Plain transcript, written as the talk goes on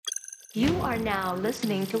You are now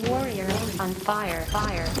listening to Warrior on Fire.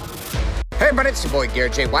 Hey everybody, it's your boy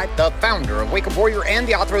Garrett J. White, the founder of Wake Up Warrior and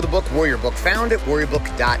the author of the book Warrior Book, found at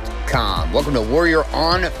warriorbook.com. Welcome to Warrior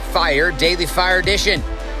on Fire, Daily Fire Edition.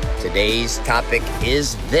 Today's topic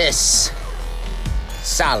is this: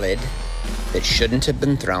 salad that shouldn't have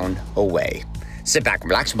been thrown away. Sit back and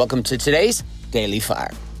relax. Welcome to today's Daily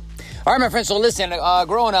Fire. All right, my friends, so listen,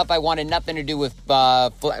 growing up, I wanted nothing to do with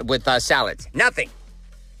salads.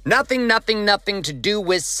 Nothing to do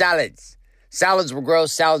with salads. Salads were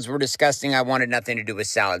gross. Salads were disgusting. I wanted nothing to do with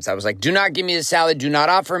salads. I was like, do not give me a salad. Do not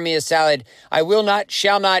offer me a salad. I will not,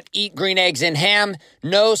 shall not eat green eggs and ham.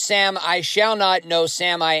 No, Sam, I shall not. No,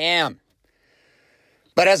 Sam, I am.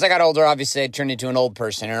 But as I got older, obviously, I turned into an old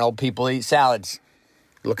person, and old people eat salads,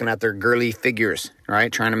 looking at their girly figures,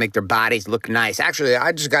 right? Trying to make their bodies look nice. Actually,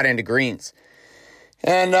 I just got into greens.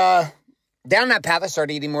 And down that path, I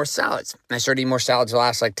started eating more salads. And I started eating more salads the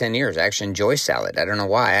last, 10 years. I actually enjoy salad. I don't know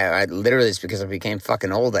why. I literally, it's because I became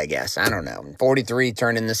fucking old, I guess. I don't know. I'm 43,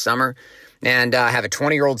 turned in this summer. And I have a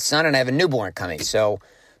 20-year-old son, and I have a newborn coming. So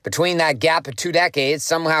between that gap of 2 decades,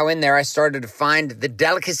 somehow in there, I started to find the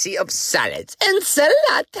delicacy of salads.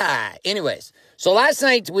 Ensalada. Anyways, so last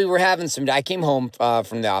night we were having I came home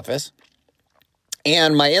from the office,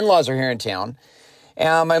 and my in-laws are here in town.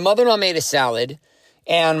 And my mother-in-law made a salad,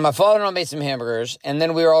 and my father-in-law made some hamburgers, and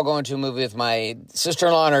then we were all going to a movie with my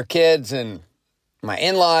sister-in-law and her kids, and my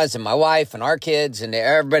in-laws and my wife and our kids, and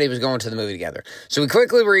everybody was going to the movie together. So we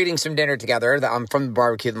quickly were eating some dinner together from the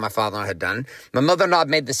barbecue that my father-in-law had done. My mother-in-law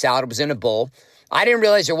made the salad. It was in a bowl. I didn't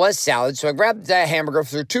realize there was salad, so I grabbed that hamburger,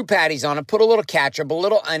 threw 2 patties on it, put a little ketchup, a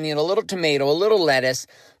little onion, a little tomato, a little lettuce,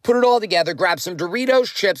 put it all together, grabbed some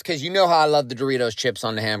Doritos chips, because you know how I love the Doritos chips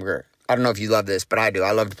on the hamburger. I don't know if you love this, but I do.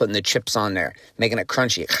 I love putting the chips on there, making it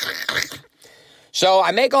crunchy. So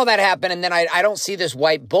I make all that happen, and then I don't see this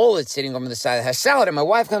white bowl that's sitting over the side that has salad, and my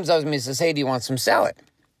wife comes up to me and says, hey, do you want some salad?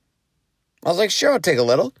 I was like, sure, I'll take a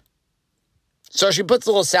little. So she puts a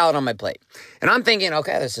little salad on my plate, and I'm thinking,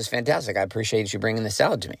 okay, this is fantastic. I appreciate you bringing the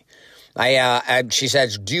salad to me. She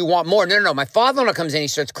says, do you want more? No. My father-in-law comes in, he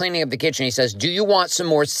starts cleaning up the kitchen. He says, do you want some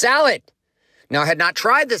more salad? Now, I had not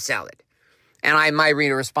tried the salad. And my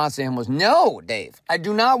response to him was, no, Dave, I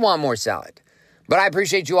do not want more salad. But I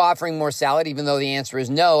appreciate you offering more salad, even though the answer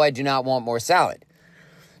is no, I do not want more salad.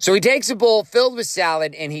 So he takes a bowl filled with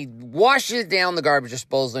salad, and he washes down the garbage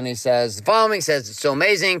disposal, and he says the following. He says, it's so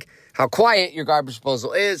amazing how quiet your garbage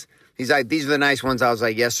disposal is. He's like, these are the nice ones. I was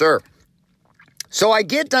like, yes, sir. So I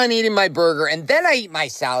get done eating my burger, and then I eat my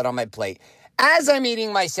salad on my plate. As I'm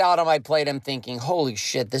eating my salad on my plate, I'm thinking, holy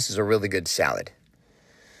shit, this is a really good salad.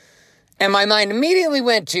 And my mind immediately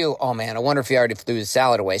went to, oh man, I wonder if he already threw the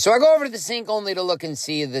salad away. So I go over to the sink only to look and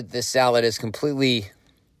see that the salad is completely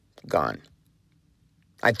gone.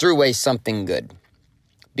 I threw away something good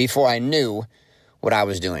before I knew what I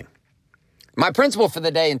was doing. My principle for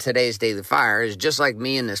the day in today's Daily Fire is just like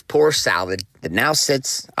me and this poor salad that now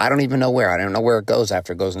sits, I don't even know where. I don't know where it goes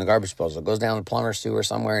after it goes in the garbage disposal. It goes down the plumber's sewer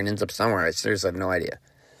somewhere and ends up somewhere. I seriously have no idea.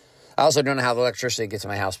 I also don't know how the electricity gets to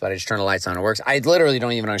my house, but I just turn the lights on and it works. I literally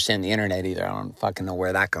don't even understand the internet either. I don't fucking know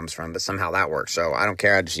where that comes from, but somehow that works. So I don't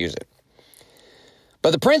care. I just use it.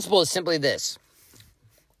 But the principle is simply this.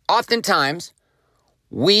 Oftentimes,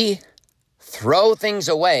 we throw things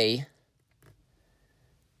away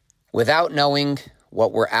without knowing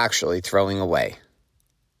what we're actually throwing away.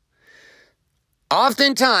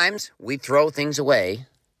 Oftentimes, we throw things away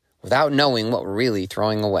without knowing what we're really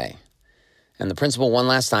throwing away. And the principle one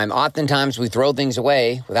last time, oftentimes we throw things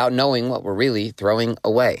away without knowing what we're really throwing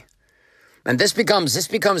away. And this becomes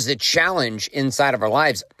the challenge inside of our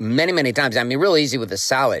lives many, many times. I mean, real easy with a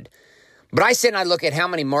salad. But I sit and I look at how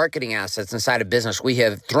many marketing assets inside a business we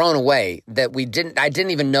have thrown away that I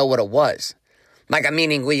didn't even know what it was.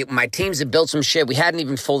 Meaning my teams had built some shit. We hadn't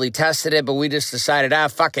even fully tested it, but we just decided,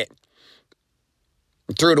 fuck it.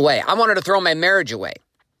 And threw it away. I wanted to throw my marriage away.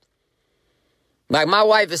 My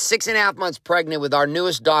wife is 6.5 months pregnant with our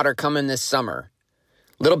newest daughter coming this summer.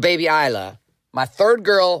 Little baby Isla. My 3rd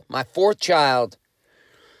girl, my 4th child.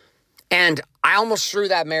 And I almost threw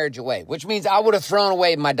that marriage away, which means I would have thrown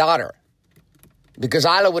away my daughter. Because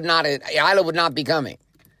Isla would not be coming.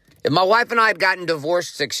 If my wife and I had gotten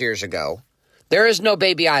divorced 6 years ago, there is no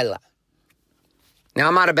baby Isla. Now,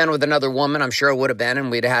 I might have been with another woman. I'm sure it would have been,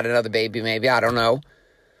 and we'd have had another baby maybe. I don't know.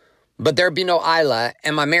 But there'd be no Isla,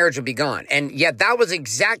 and my marriage would be gone. And yet that was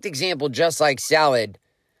exact example, just like salad,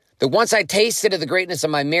 that once I tasted of the greatness of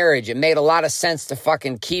my marriage, it made a lot of sense to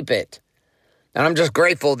fucking keep it. And I'm just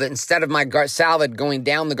grateful that instead of my salad going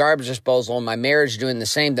down the garbage disposal and my marriage doing the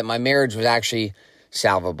same, that my marriage was actually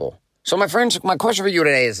salvable. So, my friends, my question for you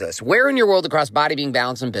today is this. Where in your world across body, being,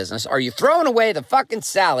 balance, and business are you throwing away the fucking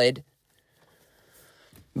salad,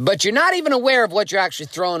 but you're not even aware of what you're actually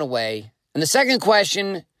throwing away? And the second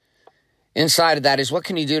question inside of that is, what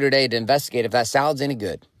can you do today to investigate if that salad's any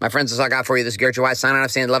good? My friends, that's all I got for you. This is Garrett J. White signing off,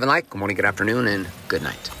 saying love and light. Good morning, good afternoon, and good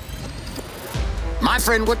night. My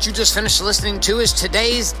friend, what you just finished listening to is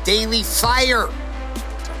today's Daily Fire.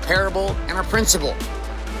 It's our parable and our principle.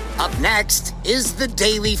 Up next is the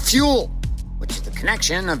Daily Fuel, which is the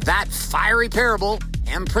connection of that fiery parable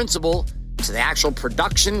and principle to the actual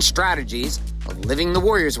production strategies of living the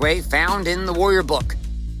Warrior's Way found in the Warrior Book.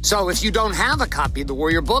 So if you don't have a copy of the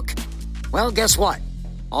Warrior Book, well, guess what?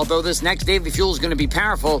 Although this next Daily Fuel is going to be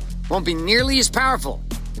powerful, it won't be nearly as powerful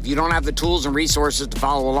if you don't have the tools and resources to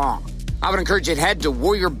follow along. I would encourage you to head to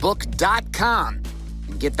warriorbook.com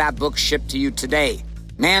and get that book shipped to you today.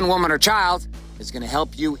 Man, woman, or child is going to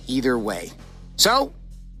help you either way. So,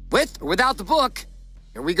 with or without the book,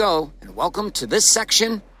 here we go, and welcome to this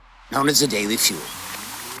section known as the Daily Fuel.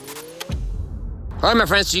 All right, my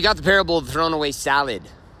friends, so you got the parable of the thrown away salad.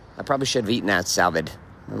 I probably should have eaten that salad.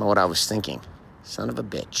 I don't know what I was thinking. Son of a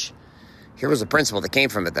bitch. Here was the principle that came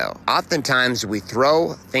from it, though. Oftentimes, we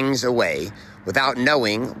throw things away without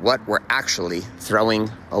knowing what we're actually throwing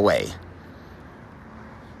away.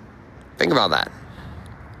 Think about that.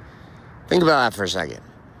 Think about that for a second.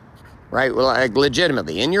 Right? Well, like,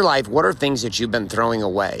 legitimately, in your life, what are things that you've been throwing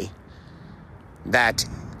away that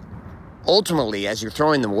ultimately, as you're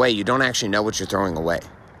throwing them away, you don't actually know what you're throwing away?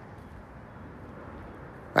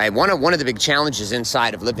 Right? One of the big challenges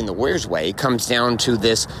inside of living the Warrior's Way comes down to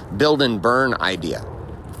this build and burn idea.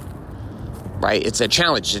 Right? It's a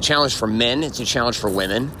challenge. It's a challenge for men. It's a challenge for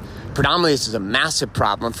women. Predominantly, this is a massive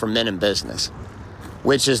problem for men in business,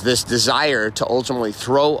 which is this desire to ultimately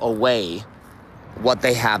throw away what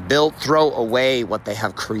they have built, throw away what they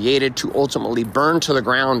have created, to ultimately burn to the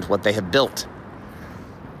ground what they have built.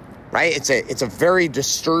 Right? It's a very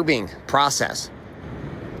disturbing process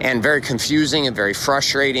and very confusing and very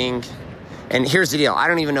frustrating. And here's the deal. I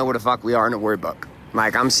don't even know where the fuck we are in the Warrior Book.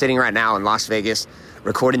 Like, I'm sitting right now in Las Vegas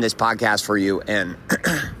recording this podcast for you, and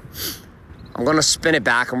I'm going to spin it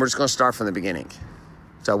back, and we're just going to start from the beginning.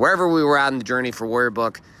 So wherever we were at in the journey for Warrior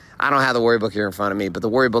Book, I don't have the Warrior Book here in front of me, but the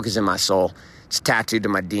Warrior Book is in my soul. It's tattooed to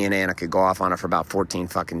my DNA, and I could go off on it for about 14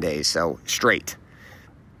 fucking days, so straight.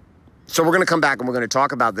 So we're going to come back, and we're going to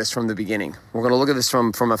talk about this from the beginning. We're going to look at this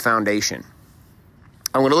from a foundation.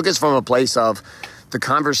 I'm going to look at this from a place of the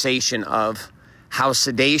conversation of how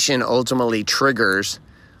sedation ultimately triggers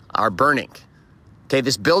our burning. Okay,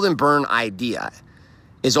 this build and burn idea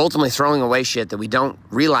is ultimately throwing away shit that we don't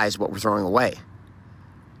realize what we're throwing away.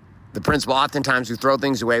 The principle, oftentimes we throw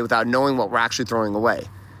things away without knowing what we're actually throwing away.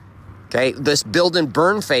 Okay, this build and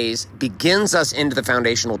burn phase begins us into the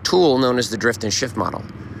foundational tool known as the drift and shift model.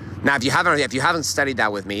 Now, if you haven't studied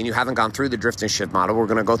that with me and you haven't gone through the drift and shift model, we're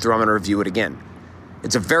going to go through, I'm going to review it again.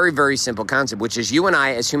 It's a very, very simple concept, which is you and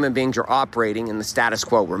I as human beings are operating in the status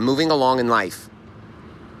quo. We're moving along in life.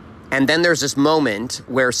 And then there's this moment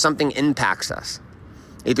where something impacts us.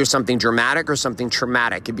 Either something dramatic or something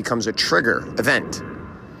traumatic. It becomes a trigger event.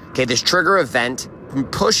 Okay, this trigger event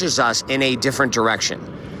pushes us in a different direction.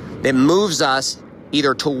 It moves us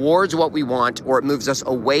either towards what we want or it moves us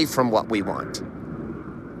away from what we want.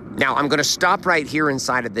 Now, I'm going to stop right here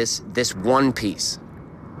inside of this one piece.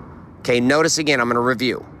 Okay, notice again, I'm going to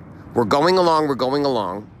review. We're going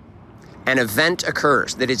along. An event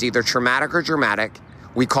occurs that is either traumatic or dramatic.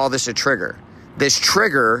 We call this a trigger. This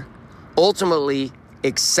trigger ultimately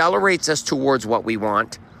accelerates us towards what we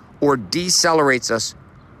want or decelerates us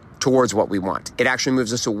towards what we want. It actually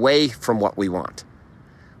moves us away from what we want.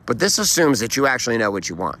 But this assumes that you actually know what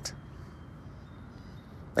you want.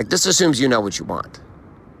 Like, this assumes you know what you want.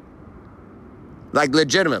 Like,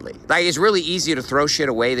 legitimately. Like, it's really easy to throw shit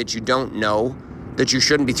away that you don't know, that you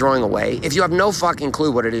shouldn't be throwing away, if you have no fucking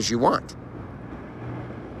clue what it is you want.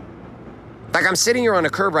 Like, I'm sitting here on a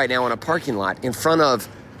curb right now in a parking lot in front of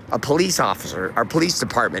a police officer, our police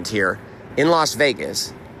department here in Las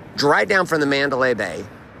Vegas, right down from the Mandalay Bay.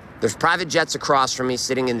 There's private jets across from me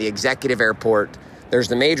sitting in the executive airport. There's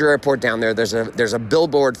the major airport down there. There's a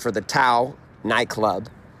billboard for the Tao nightclub.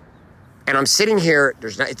 And I'm sitting here,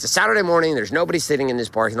 it's a Saturday morning, there's nobody sitting in this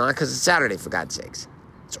parking lot because it's Saturday, for God's sakes.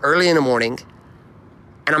 It's early in the morning.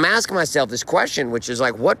 And I'm asking myself this question, which is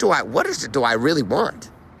like, what do I really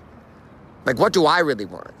want? Like, what do I really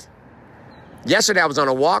want? Yesterday, I was on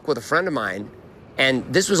a walk with a friend of mine, and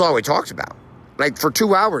this was all we talked about. Like, for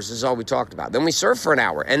 2 hours, this is all we talked about. Then we surfed for an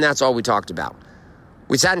hour, and that's all we talked about.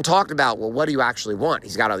 We sat and talked about, well, what do you actually want?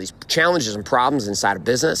 He's got all these challenges and problems inside of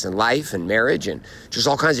business and life and marriage and just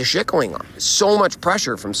all kinds of shit going on. So much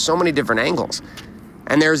pressure from so many different angles.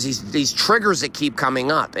 And there's these triggers that keep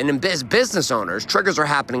coming up. And in business owners, triggers are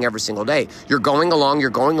happening every single day. You're going along,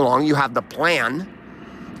 you have the plan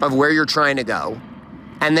of where you're trying to go.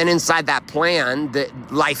 And then inside that plan,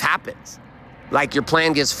 life happens. Like your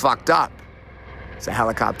plan gets fucked up. There's a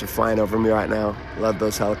helicopter flying over me right now. Love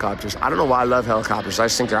those helicopters. I don't know why I love helicopters. I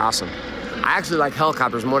just think they're awesome. I actually like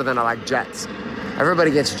helicopters more than I like jets.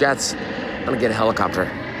 Everybody gets jets. I'm gonna get a helicopter.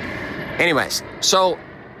 Anyways, so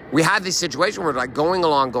we have this situation where we're like going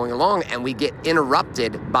along, and we get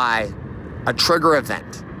interrupted by a trigger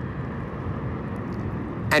event.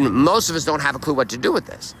 And most of us don't have a clue what to do with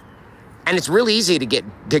this. And it's really easy to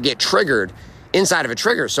get triggered inside of a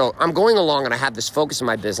trigger. So I'm going along and I have this focus in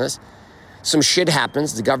my business. Some shit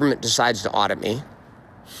happens. The government decides to audit me.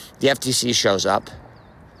 The FTC shows up,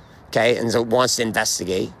 okay, and so wants to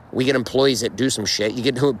investigate. We get employees that do some shit. You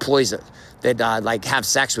get employees that like have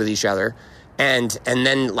sex with each other, and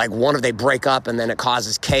then like they break up, and then it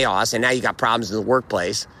causes chaos, and now you got problems in the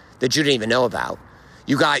workplace that you didn't even know about.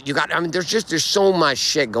 You got. I mean, there's so much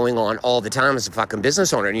shit going on all the time as a fucking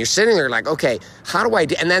business owner, and you're sitting there like, okay, how do I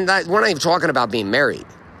do? And then we're not even talking about being married.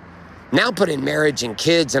 Now put in marriage and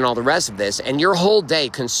kids and all the rest of this, and your whole day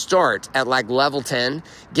can start at like level 10,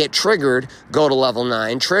 get triggered, go to level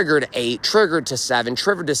 9, triggered 8, triggered to 7,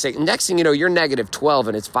 triggered to 6. Next thing you know, you're negative 12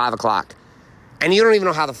 and it's 5 o'clock. And you don't even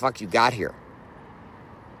know how the fuck you got here.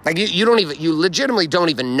 Like you legitimately don't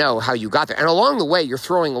even know how you got there. And along the way, you're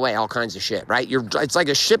throwing away all kinds of shit, right? It's like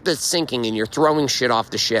a ship that's sinking and you're throwing shit off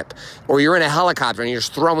the ship. Or you're in a helicopter and you're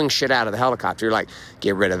just throwing shit out of the helicopter. You're like,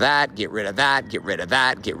 get rid of that, get rid of that, get rid of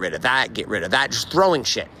that, get rid of that, get rid of that. Just throwing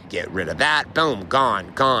shit. Get rid of that. Boom,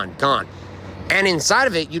 gone. And inside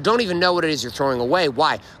of it, you don't even know what it is you're throwing away.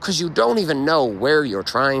 Why? Because you don't even know where you're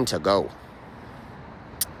trying to go.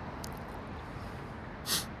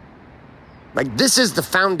 Like, this is the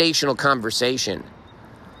foundational conversation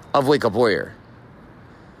of Wake Up Warrior,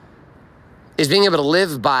 is being able to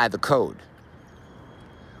live by the code.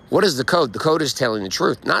 What is the code? The code is telling the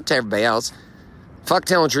truth, not to everybody else. Fuck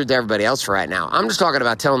telling the truth to everybody else for right now. I'm just talking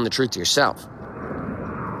about telling the truth to yourself.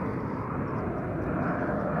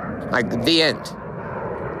 Like, the end.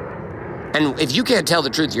 And if you can't tell the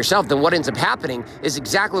truth to yourself, then what ends up happening is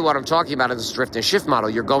exactly what I'm talking about in this drift and shift model.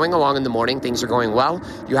 You're going along in the morning, things are going well,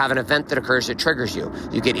 you have an event that occurs that triggers you.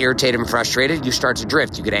 You get irritated and frustrated, you start to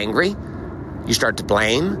drift, you get angry, you start to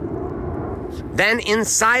blame. Then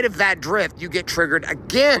inside of that drift, you get triggered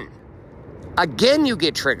again. Again, you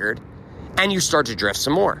get triggered, and you start to drift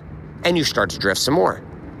some more. And you start to drift some more.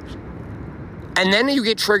 And then you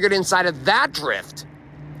get triggered inside of that drift.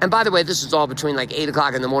 And by the way, this is all between like 8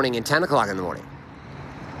 o'clock in the morning and 10 o'clock in the morning.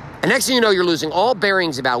 And next thing you know, you're losing all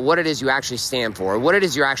bearings about what it is you actually stand for, what it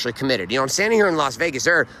is you're actually committed. You know, I'm standing here in Las Vegas.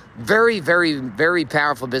 There are very, very, very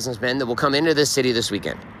powerful businessmen that will come into this city this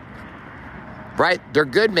weekend. Right? They're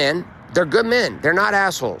good men. They're good men. They're not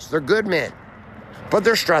assholes. They're good men. But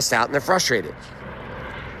they're stressed out and they're frustrated.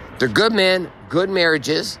 They're good men, good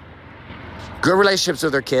marriages, good relationships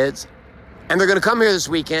with their kids. And they're going to come here this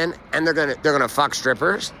weekend, and they're going to fuck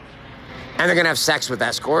strippers, and they're going to have sex with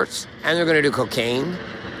escorts, and they're going to do cocaine,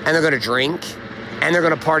 and they're going to drink, and they're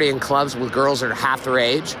going to party in clubs with girls that are half their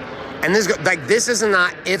age. And this is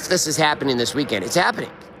not if this is happening this weekend. It's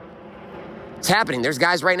happening. It's happening. There's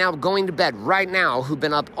guys right now going to bed right now who've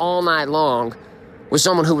been up all night long with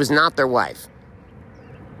someone who was not their wife.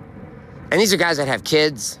 And these are guys that have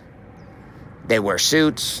kids. They wear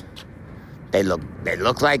suits. They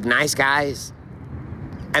look like nice guys,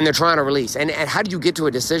 and they're trying to release. And how do you get to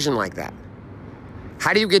a decision like that?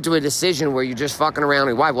 How do you get to a decision where you're just fucking around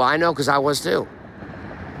with your wife? Well, I know because I was too.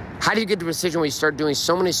 How do you get to a decision where you start doing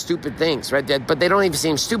so many stupid things, right? But they don't even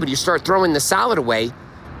seem stupid. You start throwing the salad away,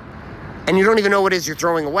 and you don't even know what it is you're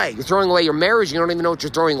throwing away. You're throwing away your marriage. You don't even know what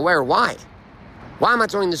you're throwing away or why. Why am I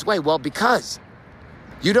throwing this away? Well, because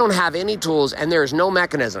you don't have any tools and there is no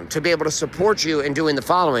mechanism to be able to support you in doing the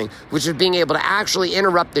following, which is being able to actually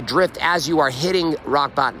interrupt the drift as you are hitting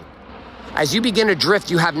rock bottom. As you begin to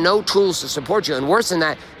drift, you have no tools to support you. And worse than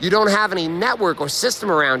that, you don't have any network or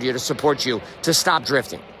system around you to support you to stop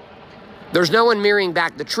drifting. There's no one mirroring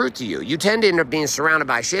back the truth to you. You tend to end up being surrounded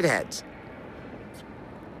by shitheads.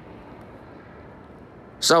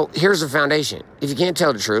 So here's the foundation. If you can't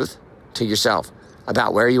tell the truth to yourself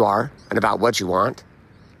about where you are and about what you want,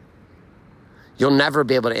 you'll never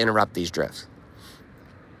be able to interrupt these drifts.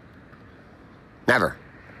 Never.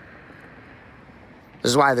 This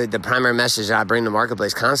is why the primary message that I bring to the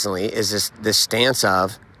marketplace constantly is this stance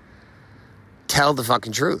of tell the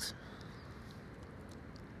fucking truth.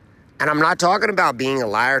 And I'm not talking about being a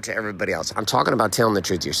liar to everybody else. I'm talking about telling the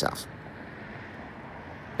truth to yourself.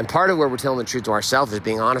 And part of where we're telling the truth to ourselves is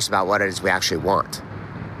being honest about what it is we actually want.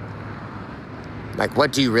 Like,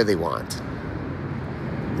 what do you really want?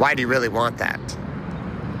 Why do you really want that?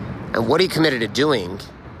 And what are you committed to doing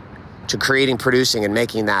to creating, producing, and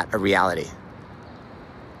making that a reality?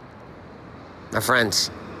 My friends,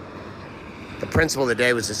 the principle of the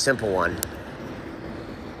day was a simple one.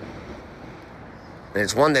 And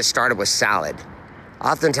it's one that started with salad.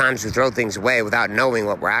 Oftentimes we throw things away without knowing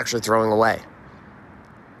what we're actually throwing away.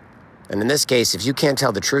 And in this case, if you can't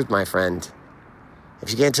tell the truth, my friend,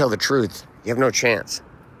 if you can't tell the truth, you have no chance.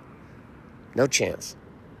 No chance.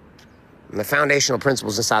 And the foundational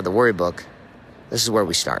principles inside the Warrior Book, this is where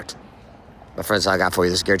we start. My friends, all I got for you.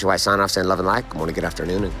 This is Gary J. White signing off saying love and light. Good morning, good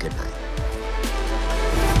afternoon, and good night.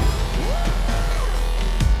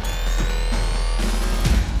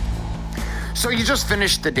 So you just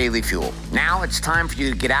finished the Daily Fuel. Now it's time for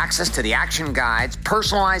you to get access to the action guides,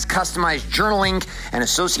 personalized, customized journaling, and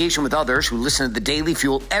association with others who listen to the Daily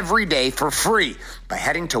Fuel every day for free by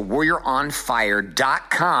heading to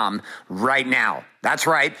warrioronfire.com right now. That's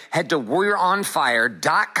right. Head to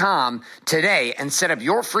warrioronfire.com today and set up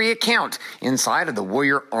your free account inside of the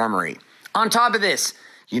Warrior Armory. On top of this,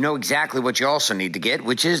 you know exactly what you also need to get,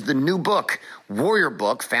 which is the new book, Warrior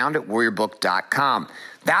Book, found at warriorbook.com.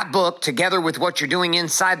 That book, together with what you're doing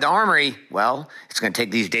inside the Armory, well, it's going to take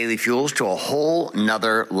these daily fuels to a whole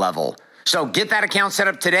nother level. So get that account set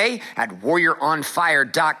up today at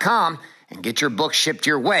warrioronfire.com and get your book shipped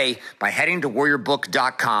your way by heading to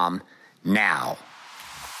warriorbook.com now.